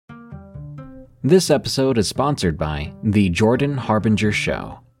This episode is sponsored by The Jordan Harbinger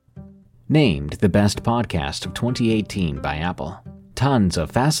Show. Named the best podcast of 2018 by Apple. Tons of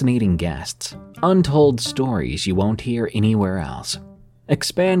fascinating guests. Untold stories you won't hear anywhere else.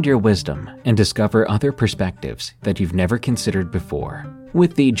 Expand your wisdom and discover other perspectives that you've never considered before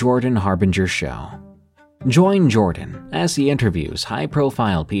with The Jordan Harbinger Show. Join Jordan as he interviews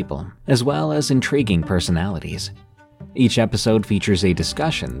high-profile people as well as intriguing personalities. Each episode features a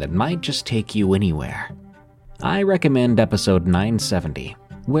discussion that might just take you anywhere. I recommend episode 970,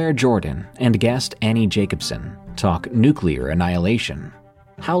 where Jordan and guest Annie Jacobson talk nuclear annihilation.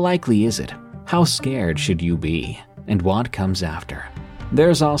 How likely is it? How scared should you be? And what comes after?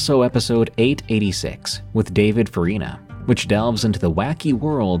 There's also episode 886 with David Farina, which delves into the wacky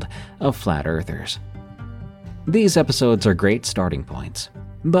world of flat earthers. These episodes are great starting points,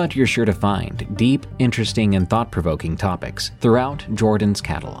 but you're sure to find deep, interesting, and thought-provoking topics throughout Jordan's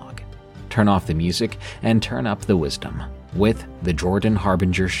catalog. Turn off the music and turn up the wisdom with The Jordan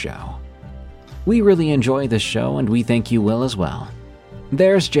Harbinger Show. We really enjoy this show and we think you will as well.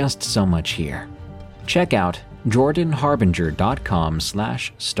 There's just so much here. Check out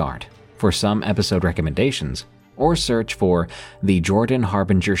jordanharbinger.com/start for some episode recommendations or search for The Jordan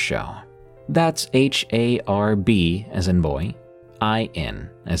Harbinger Show. That's HARB as in boy, IN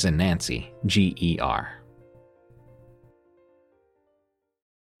as in Nancy, GER.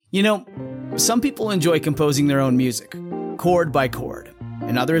 You know, some people enjoy composing their own music, chord by chord,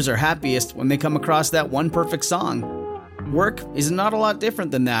 and others are happiest when they come across that one perfect song. Work is not a lot different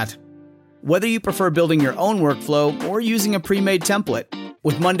than that. Whether you prefer building your own workflow or using a pre-made template,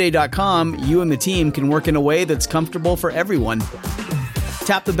 with Monday.com, you and the team can work in a way that's comfortable for everyone.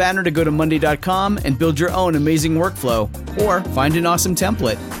 Tap the banner to go to Monday.com and build your own amazing workflow, or find an awesome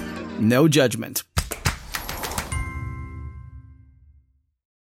template. No judgment.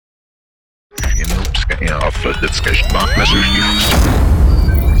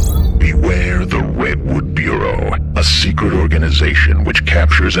 Beware the Redwood Bureau, a secret organization which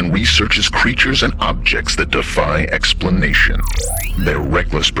captures and researches creatures and objects that defy explanation. Their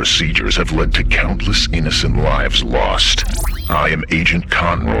reckless procedures have led to countless innocent lives lost. I am Agent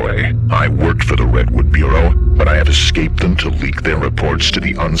Conroy. I worked for the Redwood Bureau, but I have escaped them to leak their reports to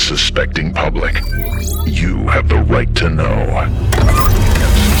the unsuspecting public. You have the right to know.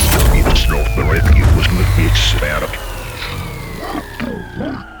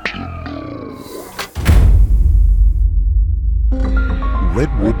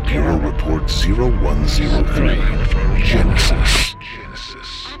 Redwood Bureau Report 0103, Genesis.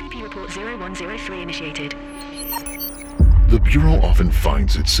 RBP Report 0103 initiated. The Bureau often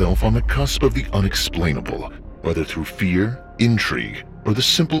finds itself on the cusp of the unexplainable. Whether through fear, intrigue, or the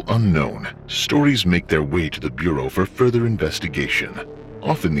simple unknown, stories make their way to the Bureau for further investigation.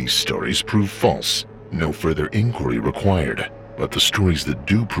 Often these stories prove false, no further inquiry required, but the stories that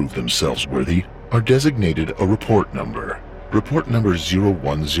do prove themselves worthy are designated a report number. Report number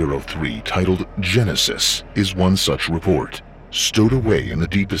 0103, titled Genesis, is one such report. Stowed away in the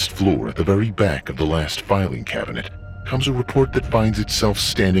deepest floor at the very back of the last filing cabinet comes a report that finds itself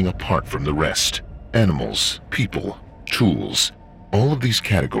standing apart from the rest. Animals, people, tools. All of these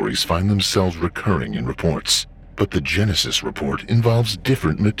categories find themselves recurring in reports. But the Genesis report involves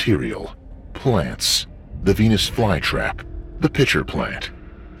different material. Plants. The Venus flytrap. The pitcher plant.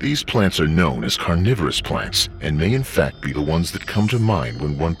 These plants are known as carnivorous plants and may in fact be the ones that come to mind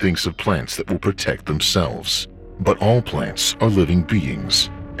when one thinks of plants that will protect themselves. But all plants are living beings,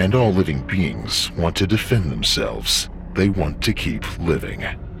 and all living beings want to defend themselves. They want to keep living.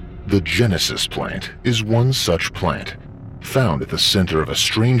 The Genesis plant is one such plant. Found at the center of a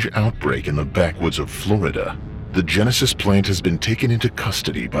strange outbreak in the backwoods of Florida, the Genesis plant has been taken into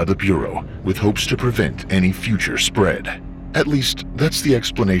custody by the Bureau with hopes to prevent any future spread. At least, that's the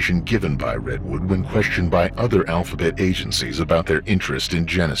explanation given by Redwood when questioned by other alphabet agencies about their interest in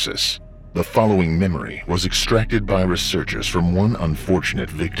Genesis. The following memory was extracted by researchers from one unfortunate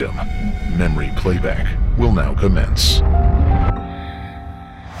victim. Memory playback will now commence.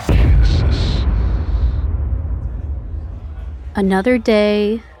 Genesis. Another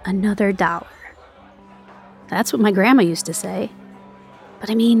day, another dollar. That's what my grandma used to say. But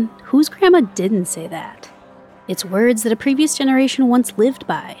I mean, whose grandma didn't say that? It's words that a previous generation once lived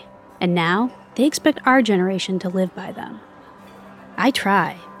by, and now they expect our generation to live by them. I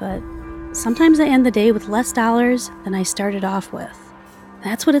try, but sometimes I end the day with less dollars than I started off with.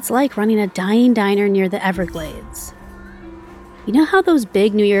 That's what it's like running a dying diner near the Everglades. You know how those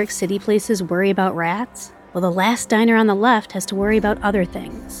big New York City places worry about rats? Well, the last diner on the left has to worry about other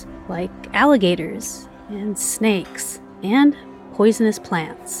things, like alligators and snakes and poisonous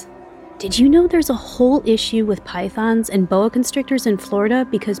plants. Did you know there's a whole issue with pythons and boa constrictors in Florida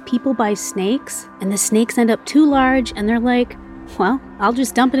because people buy snakes and the snakes end up too large and they're like, well, I'll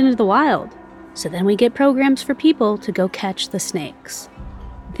just dump it into the wild. So then we get programs for people to go catch the snakes.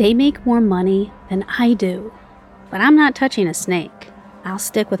 They make more money than I do, but I'm not touching a snake. I'll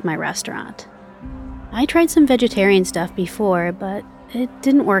stick with my restaurant. I tried some vegetarian stuff before, but it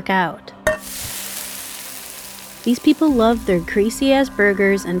didn't work out. These people love their greasy-ass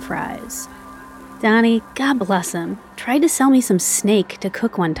burgers and fries. Donnie, God bless him, tried to sell me some snake to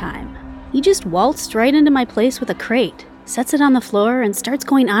cook one time. He just waltzed right into my place with a crate, sets it on the floor, and starts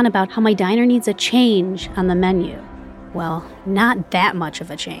going on about how my diner needs a change on the menu. Well, not that much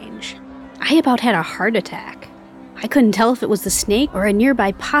of a change. I about had a heart attack. I couldn't tell if it was the snake or a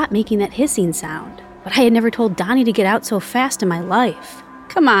nearby pot making that hissing sound, but I had never told Donnie to get out so fast in my life.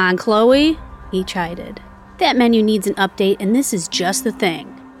 Come on, Chloe, he chided. That menu needs an update, and this is just the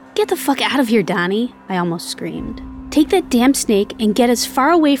thing. Get the fuck out of here, Donnie, I almost screamed. Take that damn snake and get as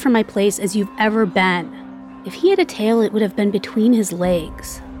far away from my place as you've ever been. If he had a tail, it would have been between his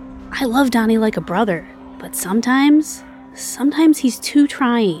legs. I love Donnie like a brother, but sometimes he's too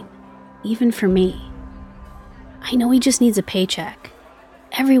trying, even for me. I know he just needs a paycheck.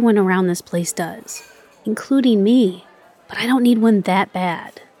 Everyone around this place does, including me, but I don't need one that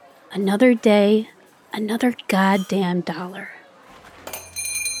bad. Another day, another goddamn dollar.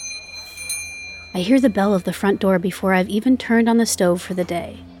 I hear the bell of the front door before I've even turned on the stove for the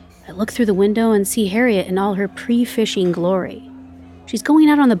day. I look through the window and see Harriet in all her pre-fishing glory. She's going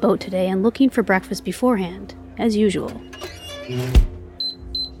out on the boat today and looking for breakfast beforehand, as usual.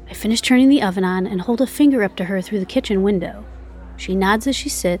 I finish turning the oven on and hold a finger up to her through the kitchen window. She nods as she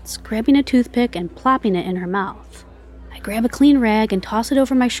sits, grabbing a toothpick and plopping it in her mouth. I grab a clean rag and toss it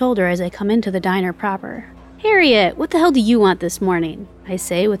over my shoulder as I come into the diner proper. Harriet, what the hell do you want this morning? I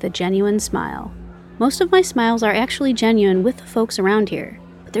say with a genuine smile. Most of my smiles are actually genuine with the folks around here,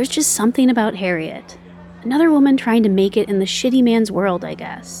 but there's just something about Harriet. Another woman trying to make it in the shitty man's world, I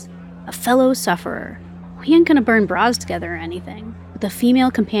guess. A fellow sufferer. We ain't gonna burn bras together or anything, but the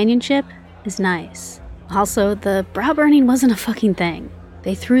female companionship is nice. Also, the bra burning wasn't a fucking thing.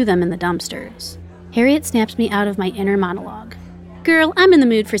 They threw them in the dumpsters. Harriet snaps me out of my inner monologue. Girl, I'm in the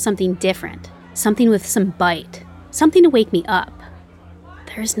mood for something different. Something with some bite. Something to wake me up.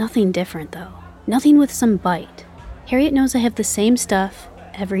 There's nothing different, though. Nothing with some bite. Harriet knows I have the same stuff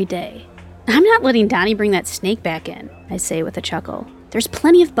every day. I'm not letting Donnie bring that snake back in, I say with a chuckle. There's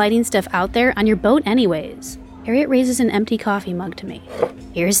plenty of biting stuff out there on your boat anyways. Harriet raises an empty coffee mug to me.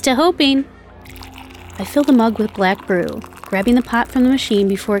 Here's to hoping. I fill the mug with black brew, grabbing the pot from the machine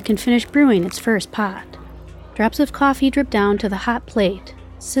before it can finish brewing its first pot. Drops of coffee drip down to the hot plate,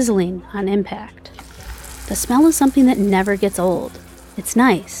 sizzling on impact. The smell is something that never gets old. It's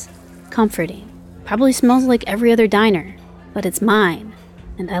nice, comforting. Probably smells like every other diner, but it's mine,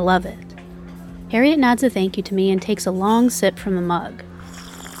 and I love it. Harriet nods a thank you to me and takes a long sip from the mug.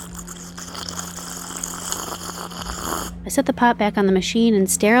 I set the pot back on the machine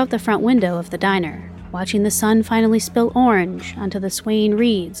and stare out the front window of the diner, watching the sun finally spill orange onto the swaying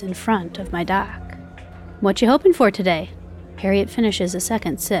reeds in front of my dock. What you hoping for today? Harriet finishes a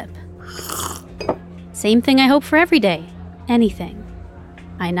second sip. Same thing I hope for every day. Anything.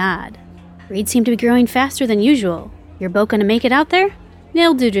 I nod. Reeds seem to be growing faster than usual. Your boat gonna make it out there?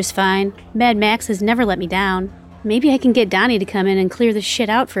 They'll do just fine. Mad Max has never let me down. Maybe I can get Donnie to come in and clear this shit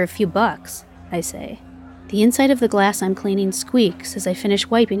out for a few bucks, I say. The inside of the glass I'm cleaning squeaks as I finish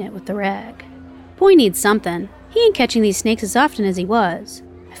wiping it with the rag. Boy needs something. He ain't catching these snakes as often as he was.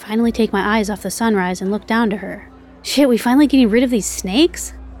 I finally take my eyes off the sunrise and look down to her. Shit, we finally getting rid of these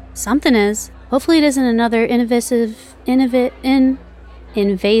snakes? Something is. Hopefully it isn't another invasive,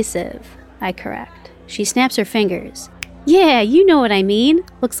 I correct. She snaps her fingers. Yeah, you know what I mean.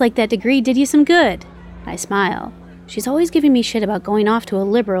 Looks like that degree did you some good. I smile. She's always giving me shit about going off to a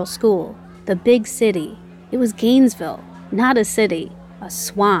liberal school. The big city. It was Gainesville, not a city. A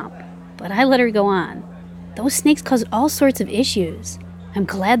swamp. But I let her go on. Those snakes cause all sorts of issues. I'm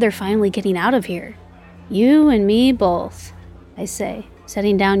glad they're finally getting out of here. You and me both, I say,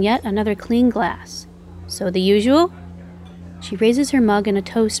 setting down yet another clean glass. So the usual? She raises her mug in a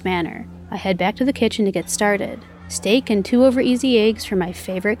toast manner. I head back to the kitchen to get started. Steak and 2 over-easy eggs for my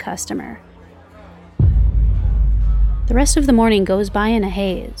favorite customer. The rest of the morning goes by in a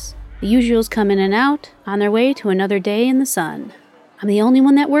haze. The usuals come in and out, on their way to another day in the sun. I'm the only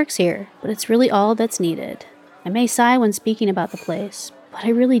one that works here, but it's really all that's needed. I may sigh when speaking about the place, but I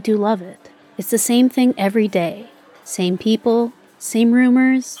really do love it. It's the same thing every day. Same people, same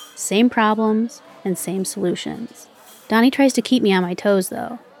rumors, same problems, and same solutions. Donnie tries to keep me on my toes,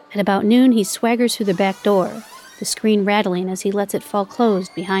 though. At about noon, he swaggers through the back door, the screen rattling as he lets it fall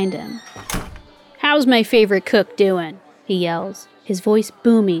closed behind him. "How's my favorite cook doing?" he yells, his voice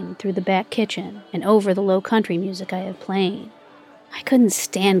booming through the back kitchen and over the low country music I have playing. I couldn't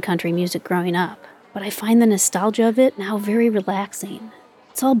stand country music growing up, but I find the nostalgia of it now very relaxing.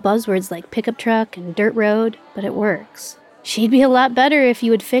 It's all buzzwords like pickup truck and dirt road, but it works. "She'd be a lot better if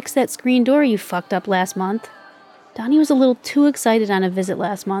you would fix that screen door you fucked up last month." Donnie was a little too excited on a visit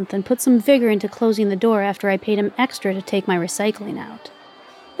last month and put some vigor into closing the door after I paid him extra to take my recycling out.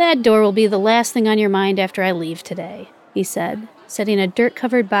 "That door will be the last thing on your mind after I leave today," he said, setting a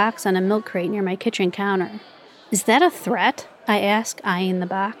dirt-covered box on a milk crate near my kitchen counter. "Is that a threat?" I ask, eyeing the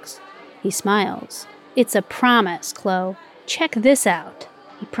box. He smiles. "It's a promise, Chloe. Check this out."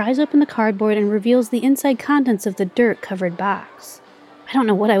 He pries open the cardboard and reveals the inside contents of the dirt-covered box. I don't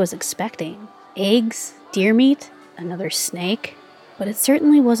know what I was expecting. Eggs? Deer meat? Another snake? But it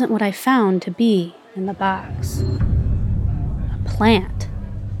certainly wasn't what I found to be in the box. A plant.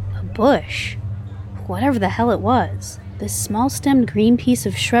 A bush. Whatever the hell it was. This small-stemmed green piece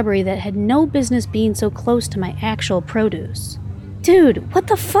of shrubbery that had no business being so close to my actual produce. Dude, what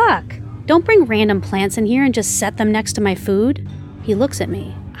the fuck? Don't bring random plants in here and just set them next to my food. He looks at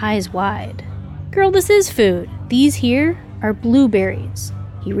me, eyes wide. Girl, this is food. These here are blueberries.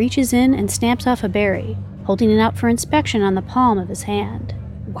 He reaches in and snaps off a berry, holding it out for inspection on the palm of his hand.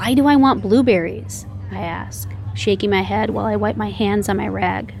 Why do I want blueberries? I ask, shaking my head while I wipe my hands on my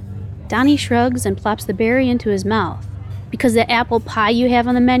rag. Donnie shrugs and plops the berry into his mouth. Because the apple pie you have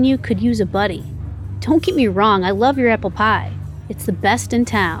on the menu could use a buddy. Don't get me wrong, I love your apple pie. It's the best in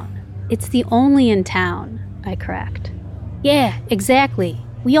town. It's the only in town, I cracked. Yeah, exactly.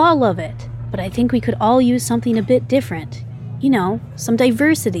 We all love it. But I think we could all use something a bit different. You know, some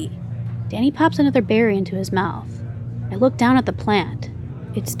diversity. Danny pops another berry into his mouth. I look down at the plant.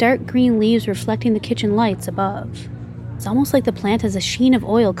 Its dark green leaves reflecting the kitchen lights above. It's almost like the plant has a sheen of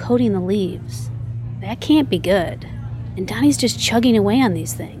oil coating the leaves. That can't be good. And Donnie's just chugging away on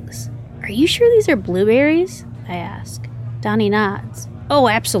these things. Are you sure these are blueberries? I ask. Donnie nods. Oh,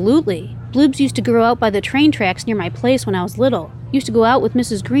 absolutely. Bloobs used to grow out by the train tracks near my place when I was little. Used to go out with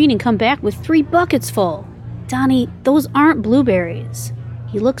Mrs. Green and come back with 3 buckets full. Donnie, those aren't blueberries.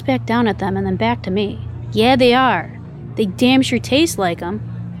 He looks back down at them and then back to me. Yeah, they are. They damn sure taste like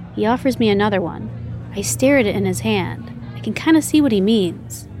them. He offers me another one. I stare at it in his hand. I can kind of see what he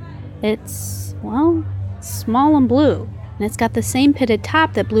means. It's, well, small and blue, and it's got the same pitted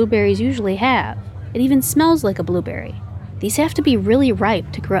top that blueberries usually have. It even smells like a blueberry. These have to be really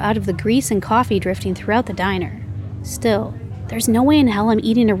ripe to grow out of the grease and coffee drifting throughout the diner. Still, there's no way in hell I'm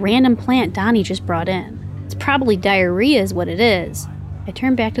eating a random plant Donnie just brought in. It's probably diarrhea is what it is. I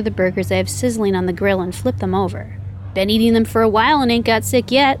turn back to the burgers I have sizzling on the grill and flip them over. Been eating them for a while and ain't got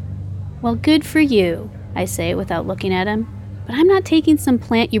sick yet. Well, good for you, I say without looking at him. But I'm not taking some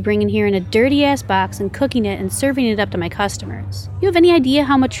plant you bring in here in a dirty-ass box and cooking it and serving it up to my customers. You have any idea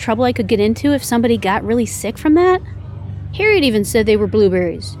how much trouble I could get into if somebody got really sick from that? Harriet even said they were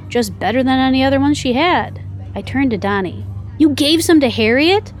blueberries, just better than any other ones she had. I turned to Donnie. You gave some to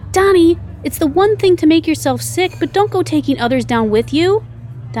Harriet? Donnie, it's the one thing to make yourself sick, but don't go taking others down with you.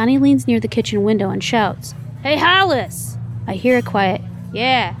 Donnie leans near the kitchen window and shouts, Hey, Hollis! I hear a quiet,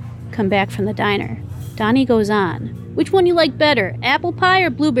 yeah, come back from the diner. Donnie goes on, Which one you like better, apple pie or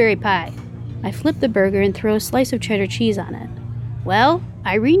blueberry pie? I flip the burger and throw a slice of cheddar cheese on it. Well,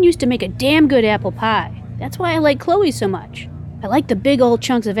 Irene used to make a damn good apple pie. That's why I like Chloe so much. I like the big old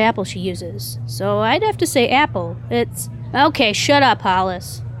chunks of apple she uses. So I'd have to say apple. It's... Okay, shut up,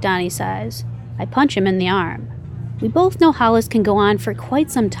 Hollis, Donnie sighs. I punch him in the arm. We both know Hollis can go on for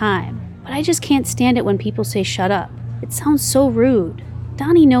quite some time, but I just can't stand it when people say shut up. It sounds so rude.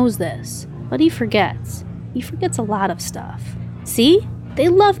 Donnie knows this, but he forgets. He forgets a lot of stuff. See? They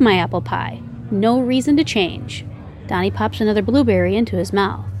love my apple pie. No reason to change. Donnie pops another blueberry into his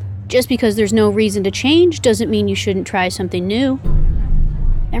mouth. Just because there's no reason to change doesn't mean you shouldn't try something new.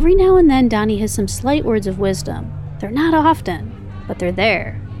 Every now and then Donnie has some slight words of wisdom. They're not often, but they're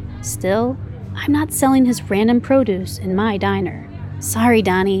there. Still, I'm not selling his random produce in my diner. Sorry,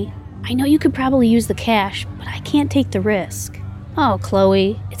 Donnie. I know you could probably use the cash, but I can't take the risk. Oh,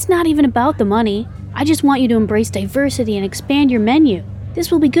 Chloe, it's not even about the money. I just want you to embrace diversity and expand your menu.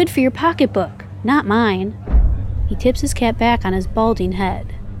 This will be good for your pocketbook, not mine. He tips his cap back on his balding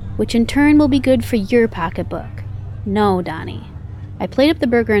head, which in turn will be good for your pocketbook. No, Donnie. I plate up the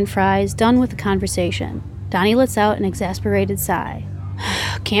burger and fries, done with the conversation. Donnie lets out an exasperated sigh.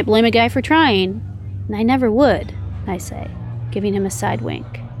 Can't blame a guy for trying. And I never would, I say, giving him a side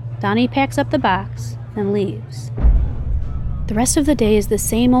wink. Donnie packs up the box and leaves. The rest of the day is the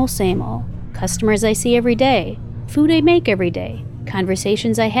same old, customers I see every day, food I make every day,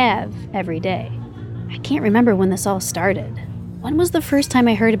 conversations I have every day. I can't remember when this all started. When was the first time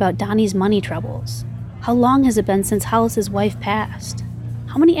I heard about Donnie's money troubles? How long has it been since Hollis's wife passed?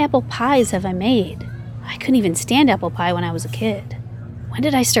 How many apple pies have I made? I couldn't even stand apple pie when I was a kid. When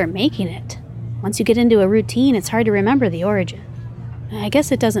did I start making it? Once you get into a routine, it's hard to remember the origin. I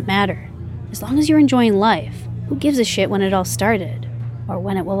guess it doesn't matter. As long as you're enjoying life, who gives a shit when it all started? Or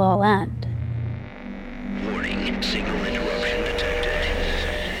when it will all end? Warning, signal interruption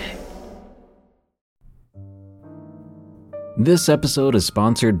detected. This episode is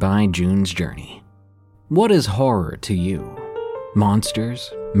sponsored by June's Journey. What is horror to you?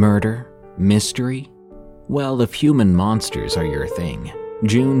 Monsters? Murder? Mystery? Well, if human monsters are your thing,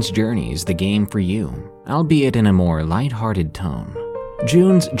 June's Journey is the game for you, albeit in a more lighthearted tone.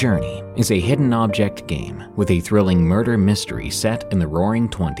 June's Journey is a hidden object game with a thrilling murder mystery set in the roaring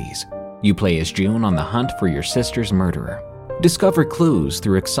 20s. You play as June on the hunt for your sister's murderer. Discover clues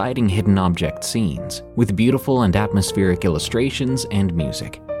through exciting hidden object scenes with beautiful and atmospheric illustrations and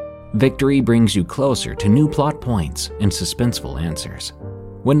music. Victory brings you closer to new plot points and suspenseful answers.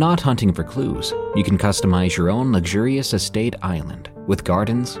 When not hunting for clues, you can customize your own luxurious estate island with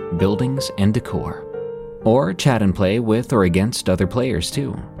gardens, buildings, and decor. Or chat and play with or against other players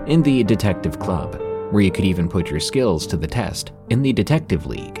too, in the Detective Club, where you could even put your skills to the test in the Detective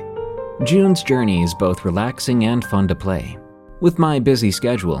League. June's Journey is both relaxing and fun to play. With my busy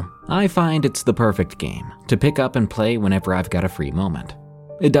schedule, I find it's the perfect game to pick up and play whenever I've got a free moment.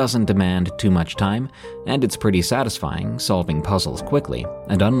 It doesn't demand too much time, and it's pretty satisfying solving puzzles quickly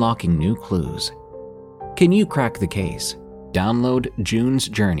and unlocking new clues. Can you crack the case? Download June's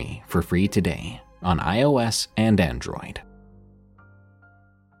Journey for free today on iOS and Android.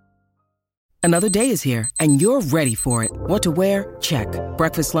 Another day is here, and you're ready for it. What to wear? Check.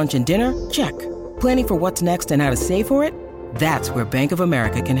 Breakfast, lunch, and dinner? Check. Planning for what's next and how to save for it? That's where Bank of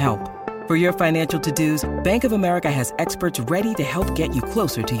America can help. For your financial to-dos, Bank of America has experts ready to help get you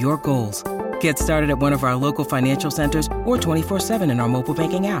closer to your goals. Get started at one of our local financial centers or 24/7 in our mobile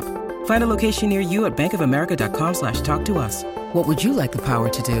banking app. Find a location near you at bankofamerica.com/talktous. What would you like the power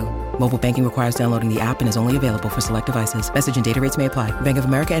to do? Mobile banking requires downloading the app and is only available for select devices. Message and data rates may apply. Bank of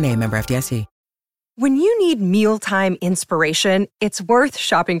America N.A., member FDIC. When you need mealtime inspiration, it's worth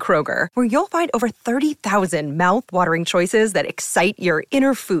shopping Kroger, where you'll find over 30,000 mouth-watering choices that excite your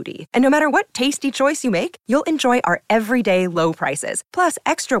inner foodie. And no matter what tasty choice you make, you'll enjoy our everyday low prices, plus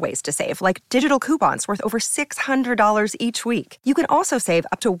extra ways to save, like digital coupons worth over $600 each week. You can also save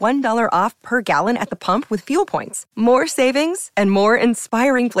up to $1 off per gallon at the pump with fuel points. More savings and more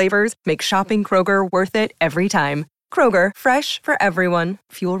inspiring flavors make shopping Kroger worth it every time. Kroger, fresh for everyone.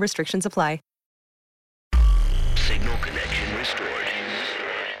 Fuel restrictions apply. Signal connection restored.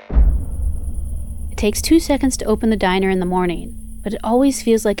 It takes 2 seconds to open the diner in the morning, but it always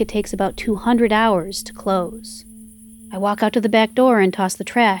feels like it takes about 200 hours to close. I walk out to the back door and toss the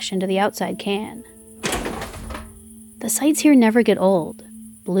trash into the outside can. The sights here never get old.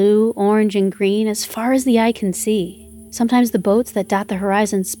 Blue, orange, and green as far as the eye can see. Sometimes the boats that dot the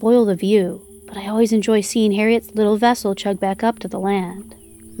horizon spoil the view, but I always enjoy seeing Harriet's little vessel chug back up to the land.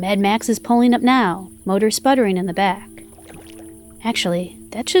 Mad Max is pulling up now, motor sputtering in the back. Actually,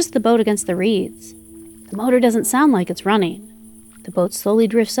 that's just the boat against the reeds. The motor doesn't sound like it's running. The boat slowly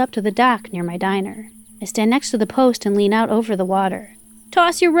drifts up to the dock near my diner. I stand next to the post and lean out over the water.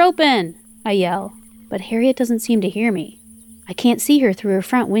 "Toss your rope in!" I yell, but Harriet doesn't seem to hear me. I can't see her through her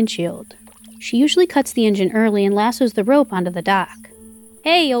front windshield. She usually cuts the engine early and lassos the rope onto the dock.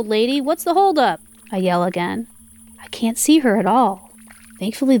 "Hey, old lady, what's the holdup?" I yell again. I can't see her at all.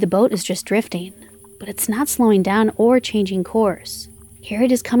 Thankfully, the boat is just drifting, but it's not slowing down or changing course.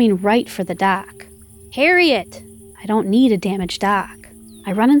 Harriet is coming right for the dock. "Harriet!" I don't need a damaged dock.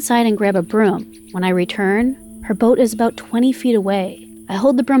 I run inside and grab a broom. When I return, her boat is about 20 feet away. I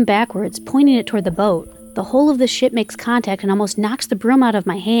hold the broom backwards, pointing it toward the boat. The hull of the ship makes contact and almost knocks the broom out of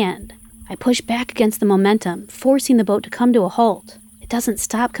my hand. I push back against the momentum, forcing the boat to come to a halt. It doesn't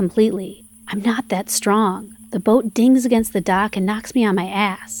stop completely. I'm not that strong. The boat dings against the dock and knocks me on my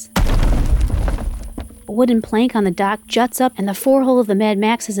ass. A wooden plank on the dock juts up and the forehole of the Mad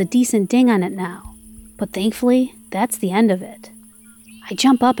Max has a decent ding on it now. But thankfully, that's the end of it. I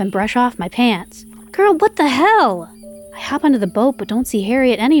jump up and brush off my pants. "Girl, what the hell?" I hop onto the boat but don't see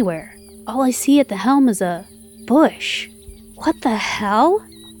Harriet anywhere. All I see at the helm is a bush. What the hell?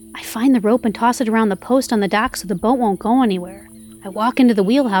 I find the rope and toss it around the post on the dock so the boat won't go anywhere. I walk into the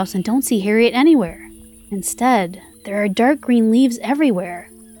wheelhouse and don't see Harriet anywhere. Instead, there are dark green leaves everywhere.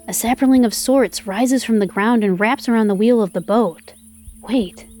 A sapling of sorts rises from the ground and wraps around the wheel of the boat.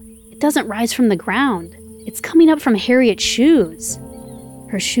 Wait, it doesn't rise from the ground. It's coming up from Harriet's shoes.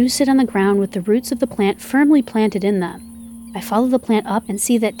 Her shoes sit on the ground with the roots of the plant firmly planted in them. I follow the plant up and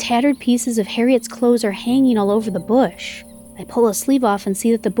see that tattered pieces of Harriet's clothes are hanging all over the bush. I pull a sleeve off and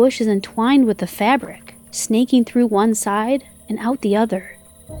see that the bush is entwined with the fabric, snaking through one side and out the other.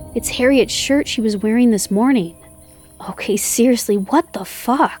 It's Harriet's shirt she was wearing this morning. Okay, seriously, what the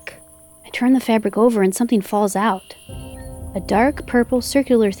fuck? I turn the fabric over and something falls out. A dark purple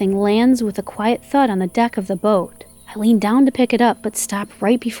circular thing lands with a quiet thud on the deck of the boat. I lean down to pick it up, but stop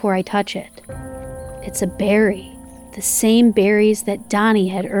right before I touch it. It's a berry, the same berries that Donnie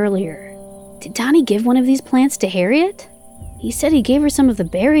had earlier. Did Donnie give one of these plants to Harriet? He said he gave her some of the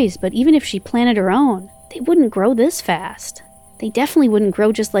berries, but even if she planted her own, they wouldn't grow this fast. They definitely wouldn't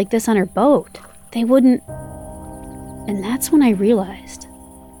grow just like this on her boat. They wouldn't... And that's when I realized.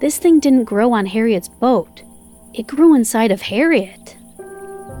 This thing didn't grow on Harriet's boat. It grew inside of Harriet.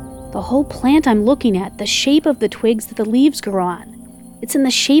 The whole plant I'm looking at, the shape of the twigs that the leaves grow on, it's in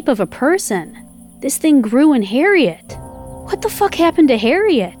the shape of a person. This thing grew in Harriet. What the fuck happened to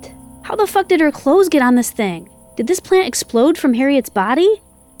Harriet? How the fuck did her clothes get on this thing? Did this plant explode from Harriet's body?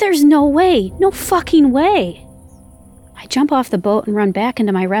 There's no way. No fucking way. I jump off the boat and run back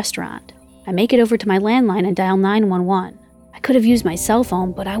into my restaurant. I make it over to my landline and dial 911. I could have used my cell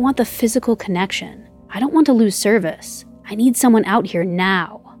phone, but I want the physical connection. I don't want to lose service. I need someone out here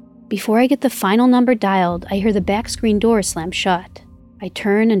now. Before I get the final number dialed, I hear the back screen door slam shut. I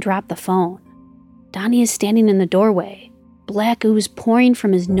turn and drop the phone. Donnie is standing in the doorway, black ooze pouring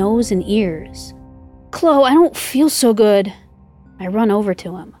from his nose and ears. Chloe, I don't feel so good. I run over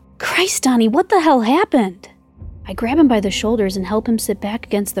to him. Christ, Donnie, what the hell happened? I grab him by the shoulders and help him sit back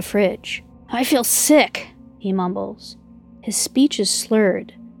against the fridge. I feel sick, he mumbles. His speech is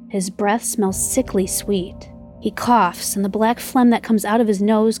slurred. His breath smells sickly sweet. He coughs, and the black phlegm that comes out of his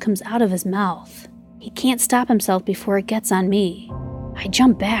nose comes out of his mouth. He can't stop himself before it gets on me. I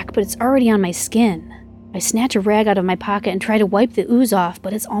jump back, but it's already on my skin. I snatch a rag out of my pocket and try to wipe the ooze off,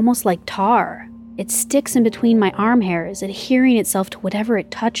 but it's almost like tar. It sticks in between my arm hairs, adhering itself to whatever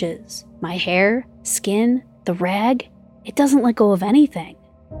it touches. My hair, skin, the rag, it doesn't let go of anything.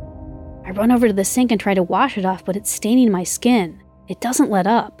 I run over to the sink and try to wash it off, but it's staining my skin. It doesn't let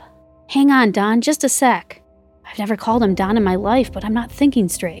up. Hang on, Don, just a sec. I've never called him Don in my life, but I'm not thinking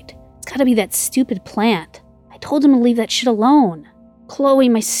straight. It's gotta be that stupid plant. I told him to leave that shit alone. Chloe,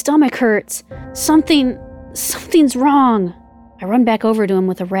 my stomach hurts. Something's wrong. I run back over to him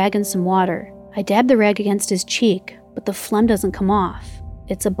with a rag and some water. I dab the rag against his cheek, but the phlegm doesn't come off.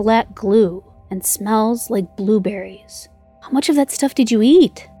 It's a black glue and smells like blueberries. How much of that stuff did you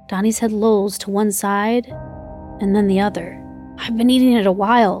eat? Donnie's head lolls to one side and then the other. I've been eating it a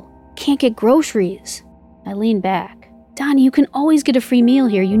while. Can't get groceries. I lean back. Donnie, you can always get a free meal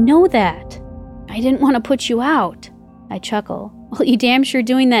here. You know that. I didn't want to put you out. I chuckle. Well, you damn sure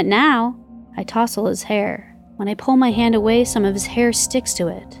doing that now. I tousle his hair. When I pull my hand away, some of his hair sticks to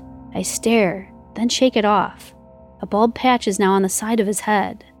it. I stare, then shake it off. A bald patch is now on the side of his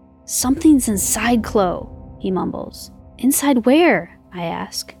head. Something's inside Chloe, he mumbles. Inside where? I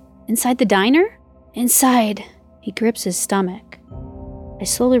ask. Inside the diner? Inside. He grips his stomach. I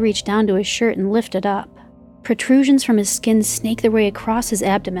slowly reach down to his shirt and lift it up. Protrusions from his skin snake their way across his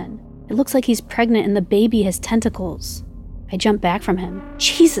abdomen. It looks like he's pregnant and the baby has tentacles. I jump back from him.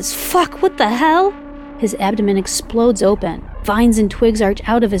 Jesus fuck, what the hell? His abdomen explodes open. Vines and twigs arch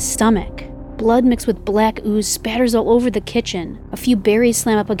out of his stomach. Blood mixed with black ooze spatters all over the kitchen. A few berries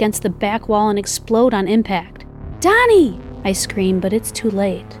slam up against the back wall and explode on impact. Donnie! I scream, but it's too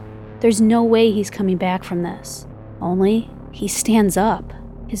late. There's no way he's coming back from this. Only, he stands up.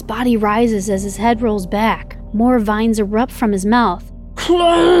 His body rises as his head rolls back. More vines erupt from his mouth.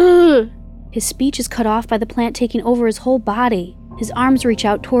 His speech is cut off by the plant taking over his whole body. His arms reach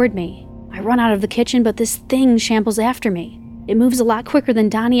out toward me. I run out of the kitchen, but this thing shambles after me. It moves a lot quicker than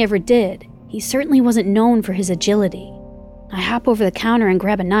Donnie ever did. He certainly wasn't known for his agility. I hop over the counter and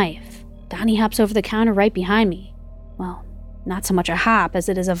grab a knife. Donnie hops over the counter right behind me. Well, not so much a hop as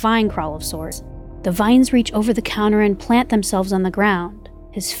it is a vine crawl of sorts. The vines reach over the counter and plant themselves on the ground.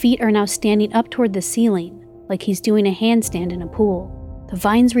 His feet are now standing up toward the ceiling, like he's doing a handstand in a pool. The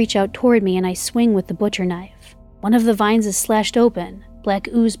vines reach out toward me and I swing with the butcher knife. One of the vines is slashed open, black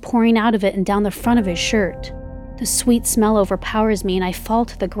ooze pouring out of it and down the front of his shirt. The sweet smell overpowers me and I fall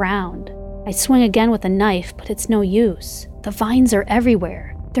to the ground. I swing again with a knife, but it's no use. The vines are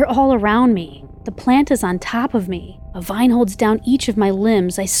everywhere. They're all around me. The plant is on top of me. A vine holds down each of my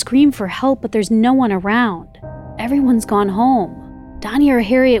limbs. I scream for help, but there's no one around. Everyone's gone home. Donnie or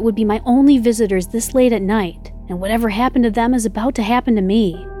Harriet would be my only visitors this late at night, and whatever happened to them is about to happen to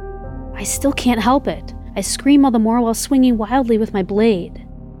me. I still can't help it. I scream all the more while swinging wildly with my blade.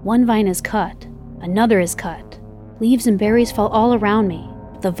 One vine is cut. Another is cut. Leaves and berries fall all around me,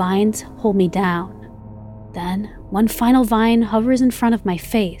 but the vines hold me down. Then, one final vine hovers in front of my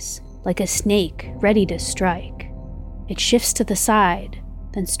face, like a snake ready to strike. It shifts to the side,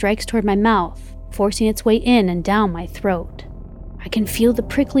 then strikes toward my mouth, forcing its way in and down my throat. I can feel the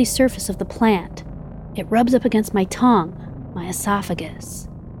prickly surface of the plant. It rubs up against my tongue, my esophagus.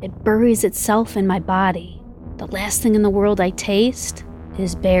 It buries itself in my body. The last thing in the world I taste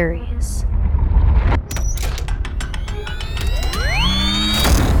is berries.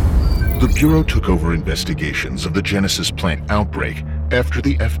 The Bureau took over investigations of the Genesis plant outbreak after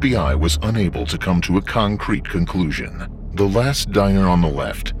the FBI was unable to come to a concrete conclusion. The last diner on the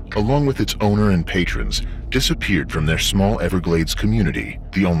left, along with its owner and patrons, disappeared from their small Everglades community,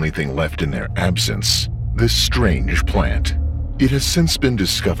 the only thing left in their absence, this strange plant. It has since been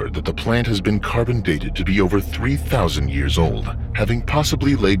discovered that the plant has been carbon dated to be over 3,000 years old, having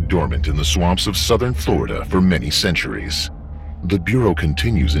possibly laid dormant in the swamps of southern Florida for many centuries. The Bureau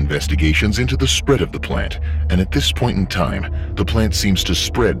continues investigations into the spread of the plant, and at this point in time, the plant seems to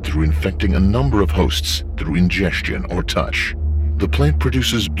spread through infecting a number of hosts through ingestion or touch. The plant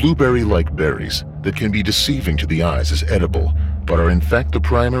produces blueberry-like berries that can be deceiving to the eyes as edible, but are in fact the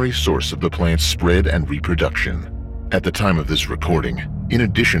primary source of the plant's spread and reproduction. At the time of this recording, in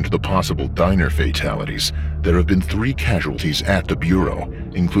addition to the possible diner fatalities, there have been 3 casualties at the Bureau,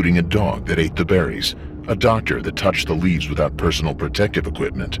 including a dog that ate the berries, a doctor that touched the leaves without personal protective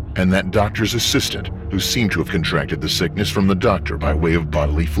equipment, and that doctor's assistant who seemed to have contracted the sickness from the doctor by way of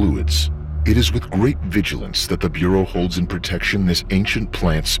bodily fluids. It is with great vigilance that the Bureau holds in protection this ancient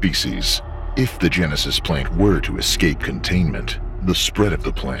plant species. If the Genesis plant were to escape containment, the spread of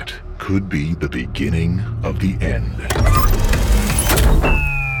the plant could be the beginning of the end.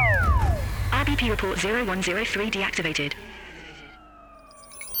 RBP report 0103 deactivated.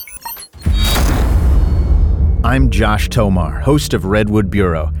 I'm Josh Tomar, host of Redwood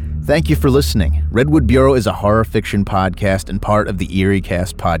Bureau. Thank you for listening. Redwood Bureau is a horror fiction podcast and part of the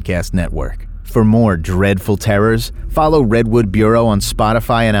EerieCast podcast network. For more dreadful terrors, follow Redwood Bureau on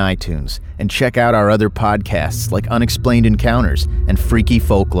Spotify and iTunes, and check out our other podcasts like Unexplained Encounters and Freaky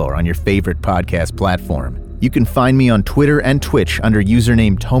Folklore on your favorite podcast platform. You can find me on Twitter and Twitch under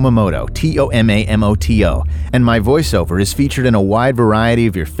username Tomamoto, Tomamoto, and my voiceover is featured in a wide variety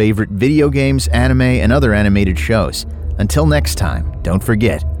of your favorite video games, anime, and other animated shows. Until next time, don't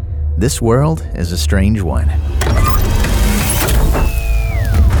forget, this world is a strange one.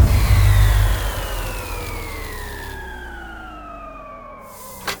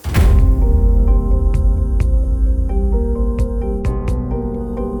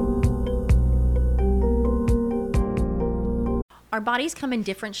 Our bodies come in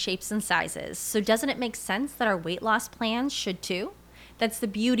different shapes and sizes, so doesn't it make sense that our weight loss plans should too? That's the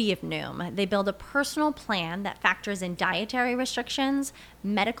beauty of Noom. They build a personal plan that factors in dietary restrictions,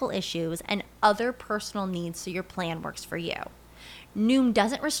 medical issues, and other personal needs so your plan works for you. Noom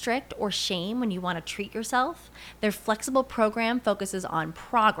doesn't restrict or shame when you want to treat yourself. Their flexible program focuses on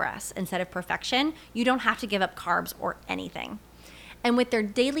progress instead of perfection. You don't have to give up carbs or anything. And with their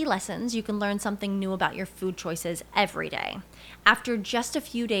daily lessons, you can learn something new about your food choices every day. After just a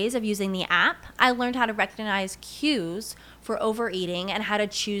few days of using the app, I learned how to recognize cues for overeating and how to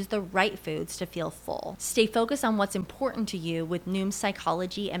choose the right foods to feel full. Stay focused on what's important to you with Noom's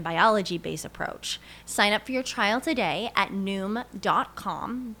psychology and biology-based approach. Sign up for your trial today at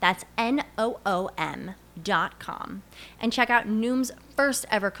Noom.com. That's Noom.com. And check out Noom's first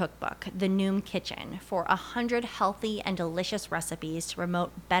ever cookbook, The Noom Kitchen, for 100 healthy and delicious recipes to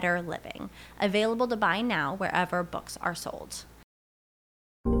promote better living. Available to buy now wherever books are sold.